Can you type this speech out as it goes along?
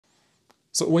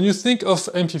So when you think of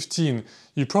M15,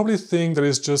 you probably think that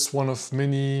it's just one of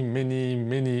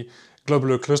many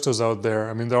globular clusters out there.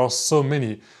 I mean, there are so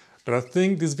many, but I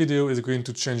think this video is going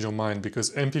to change your mind because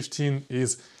M15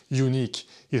 is unique.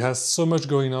 It has so much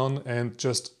going on and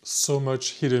just so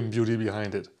much hidden beauty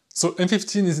behind it. So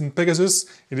M15 is in Pegasus.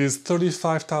 It is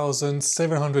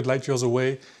 35,700 light years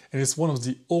away, and it's one of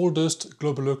the oldest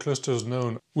globular clusters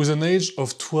known, with an age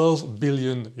of 12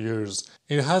 billion years.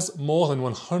 It has more than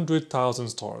 100,000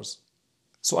 stars.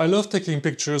 So I love taking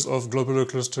pictures of globular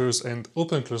clusters and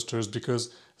open clusters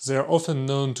because they are often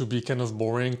known to be kind of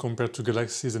boring compared to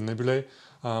galaxies and nebulae,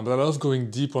 but I love going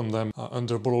deep on them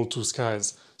under Bortle 2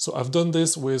 skies. So I've done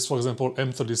this with, for example,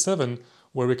 M37,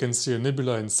 where we can see a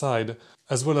nebula inside,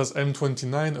 as well as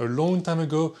M29 a long time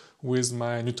ago with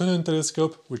my Newtonian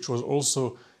telescope, which was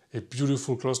also a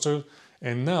beautiful cluster.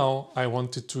 And now I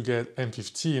wanted to get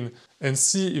M15 and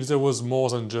see if there was more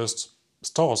than just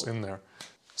stars in there.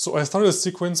 So I started a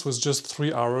sequence with just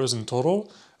 3 hours in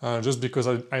total, just because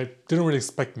I didn't really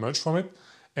expect much from it.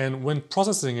 And when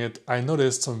processing it, I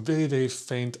noticed some very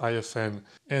faint IFN.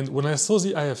 And when I saw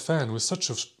the IFN with such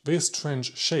a very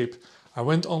strange shape, I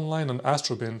went online on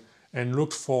Astrobin and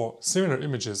looked for similar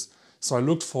images. So I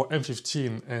looked for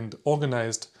M15 and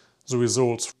organized the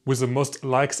results with the most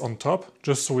likes on top,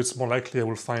 just so it's more likely I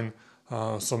will find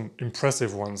some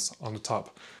impressive ones on the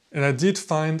top. And I did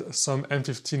find some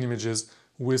M15 images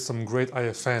with some great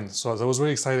IFN, so that was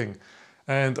really exciting.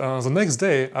 And the next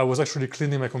day I was actually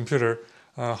cleaning my computer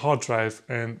hard drive,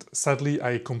 and sadly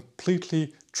I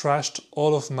completely trashed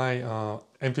all of my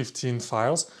M15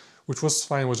 files, which was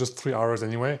fine, it was just 3 hours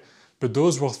anyway, but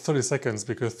those were 30 seconds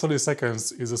because 30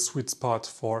 seconds is a sweet spot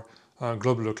for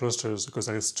globular clusters because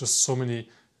there's just so many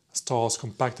stars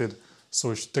compacted.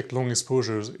 So if you take long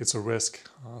exposures, it's a risk.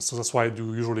 So that's why I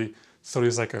do usually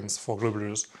 30 seconds for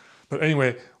globulars. But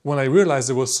anyway, when I realized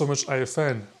there was so much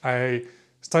IFN, I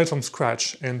started from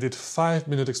scratch and did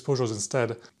 5-minute exposures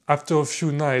instead. After a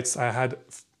few nights, I had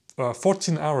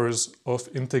 14 hours of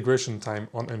integration time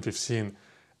on M15,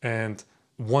 and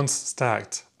once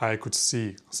stacked, I could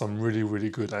see some really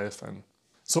good IFN.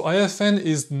 So IFN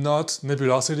is not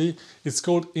nebulosity, it's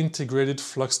called integrated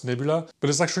flux nebula, but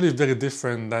it's actually very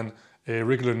different than a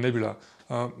regular nebula.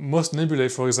 Most nebulae,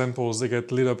 for example, they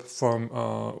get lit up from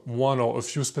one or a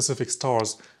few specific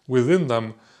stars within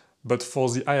them, but for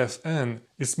the IFN,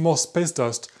 it's more space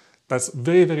dust that's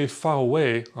very far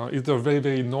away, either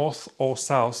very north or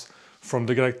south from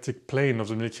the galactic plane of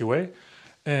the Milky Way,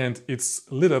 and it's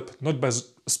lit up not by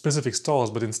specific stars,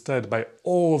 but instead by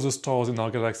all of the stars in our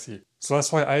galaxy. So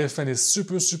that's why IFN is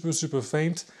super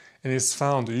faint, and is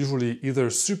found usually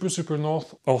either super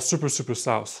north or super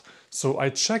south. So I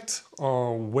checked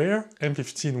where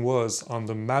M15 was on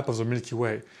the map of the Milky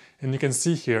Way, and you can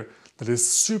see here that it's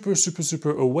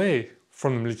super away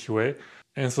from the Milky Way,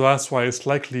 and so that's why it's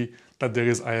likely that there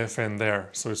is IFN there.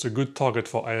 So it's a good target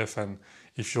for IFN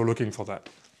if you're looking for that.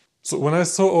 So when I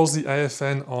saw all the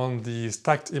IFN on the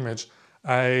stacked image,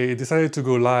 I decided to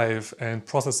go live and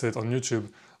process it on YouTube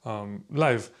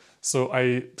live. So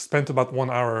I spent about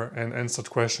 1 hour and answered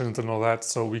questions and all that,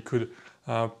 so we could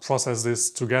process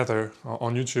this together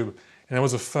on YouTube. And it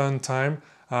was a fun time.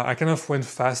 I kind of went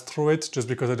fast through it just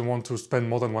because I didn't want to spend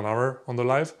more than 1 hour on the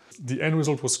live. The end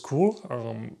result was cool,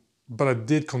 but I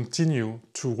did continue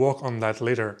to work on that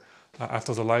later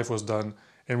after the live was done,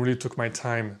 and really took my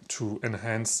time to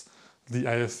enhance the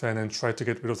IFN and try to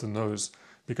get rid of the noise,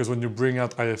 because when you bring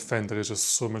out IFN there is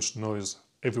just so much noise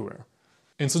everywhere.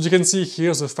 And so you can see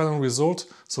here's the final result.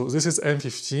 So this is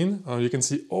M15. You can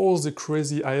see all the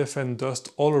crazy IFN dust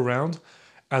all around,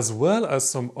 as well as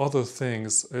some other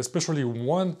things, especially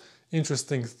one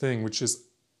interesting thing, which is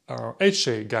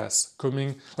HA gas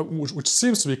coming, which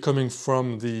seems to be coming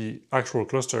from the actual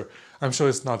cluster. I'm sure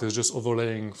it's not, it's just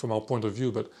overlaying from our point of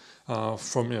view, but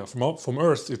from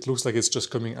Earth, it looks like it's just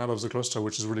coming out of the cluster,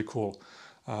 which is really cool.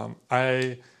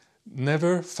 I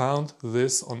never found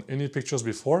this on any pictures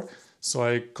before, so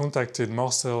I contacted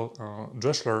Marcel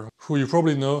Dreschler, who you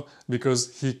probably know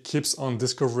because he keeps on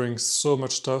discovering so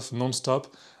much stuff non-stop,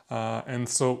 and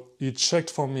so he checked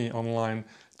for me online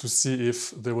to see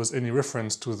if there was any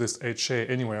reference to this HA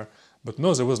anywhere, but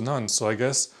no, there was none. So I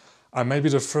guess I might be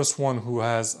the first one who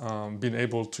has been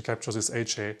able to capture this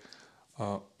HA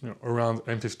around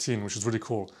M15, which is really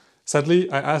cool. Sadly,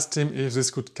 I asked him if this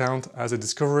could count as a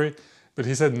discovery, but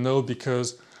he said no,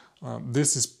 because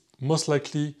this is most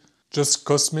likely just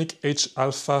cosmic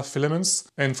H-alpha filaments,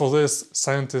 and for this,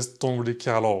 scientists don't really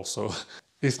care at all. So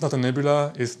it's not a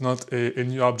nebula, it's not a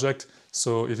new object,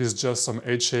 so if it's just some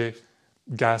HA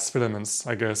gas filaments,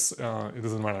 I guess it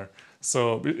doesn't matter.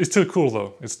 So it's still cool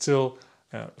though, it's still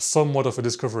somewhat of a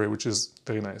discovery, which is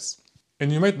very nice.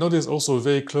 And you might notice also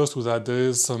very close to that there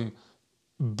is some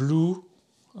blue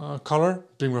color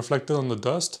being reflected on the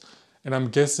dust, and I'm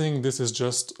guessing this is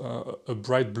just a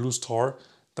bright blue star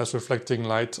that's reflecting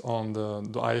light on the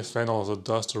IFN or the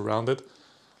dust around it.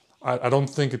 I don't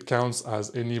think it counts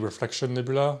as any reflection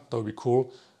nebula. That would be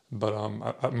cool, but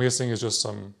I'm guessing it's just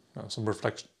some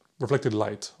reflected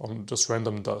light on just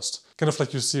random dust, kind of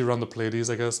like you see around the Pleiades,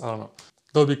 I guess. I don't know.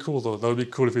 That would be cool though. That would be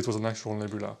cool if it was an actual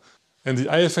nebula. And the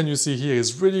IFN you see here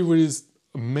is really, really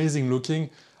amazing looking.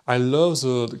 I love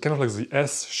the kind of like the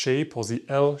S shape or the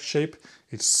L shape.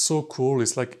 It's so cool.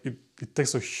 It's like it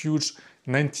takes a huge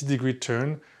 90-degree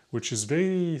turn, which is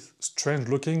very strange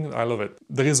looking. I love it.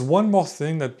 There is one more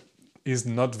thing that is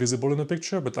not visible in the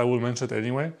picture, but I will mention it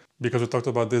anyway, because we talked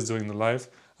about this during the live.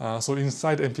 So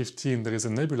inside M15 there is a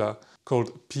nebula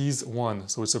called Peas 1.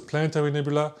 So it's a planetary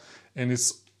nebula, and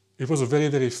it was the very,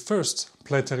 very first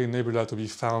planetary nebula to be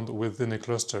found within a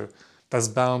cluster that's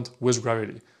bound with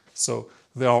gravity. So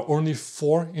there are only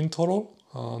 4 in total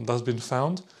that's been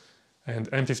found, and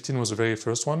M15 was the very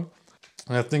first one.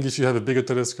 And I think if you have a bigger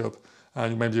telescope,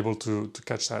 you might be able to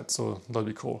catch that, so that'd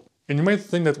be cool. And you might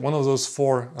think that one of those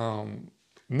 4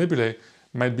 nebulae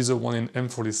might be the one in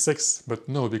M46, but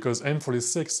no, because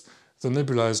M46, the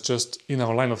nebula is just in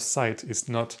our line of sight. It's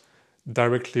not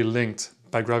directly linked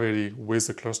by gravity with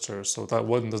the cluster, so that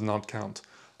one does not count.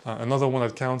 Another one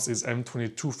that counts is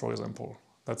M22, for example.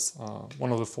 That's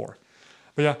one of the 4.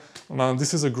 But yeah,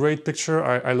 this is a great picture.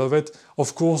 I love it.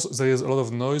 Of course, there is a lot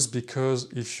of noise because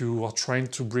if you are trying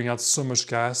to bring out so much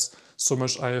gas, so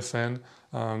much IFN,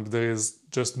 there is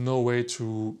just no way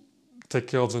to take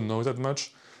care of the noise that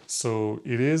much. So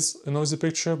it is a noisy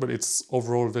picture, but it's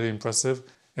overall very impressive.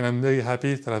 And I'm very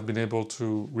happy that I've been able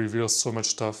to reveal so much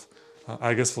stuff,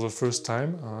 I guess for the first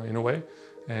time in a way.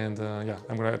 And yeah,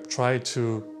 I'm gonna try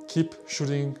to keep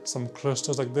shooting some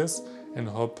clusters like this and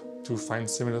hope to find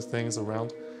similar things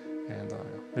around, and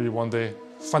maybe one day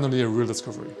finally a real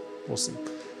discovery. We'll see.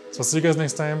 So I'll see you guys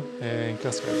next time, and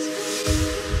class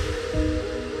guys.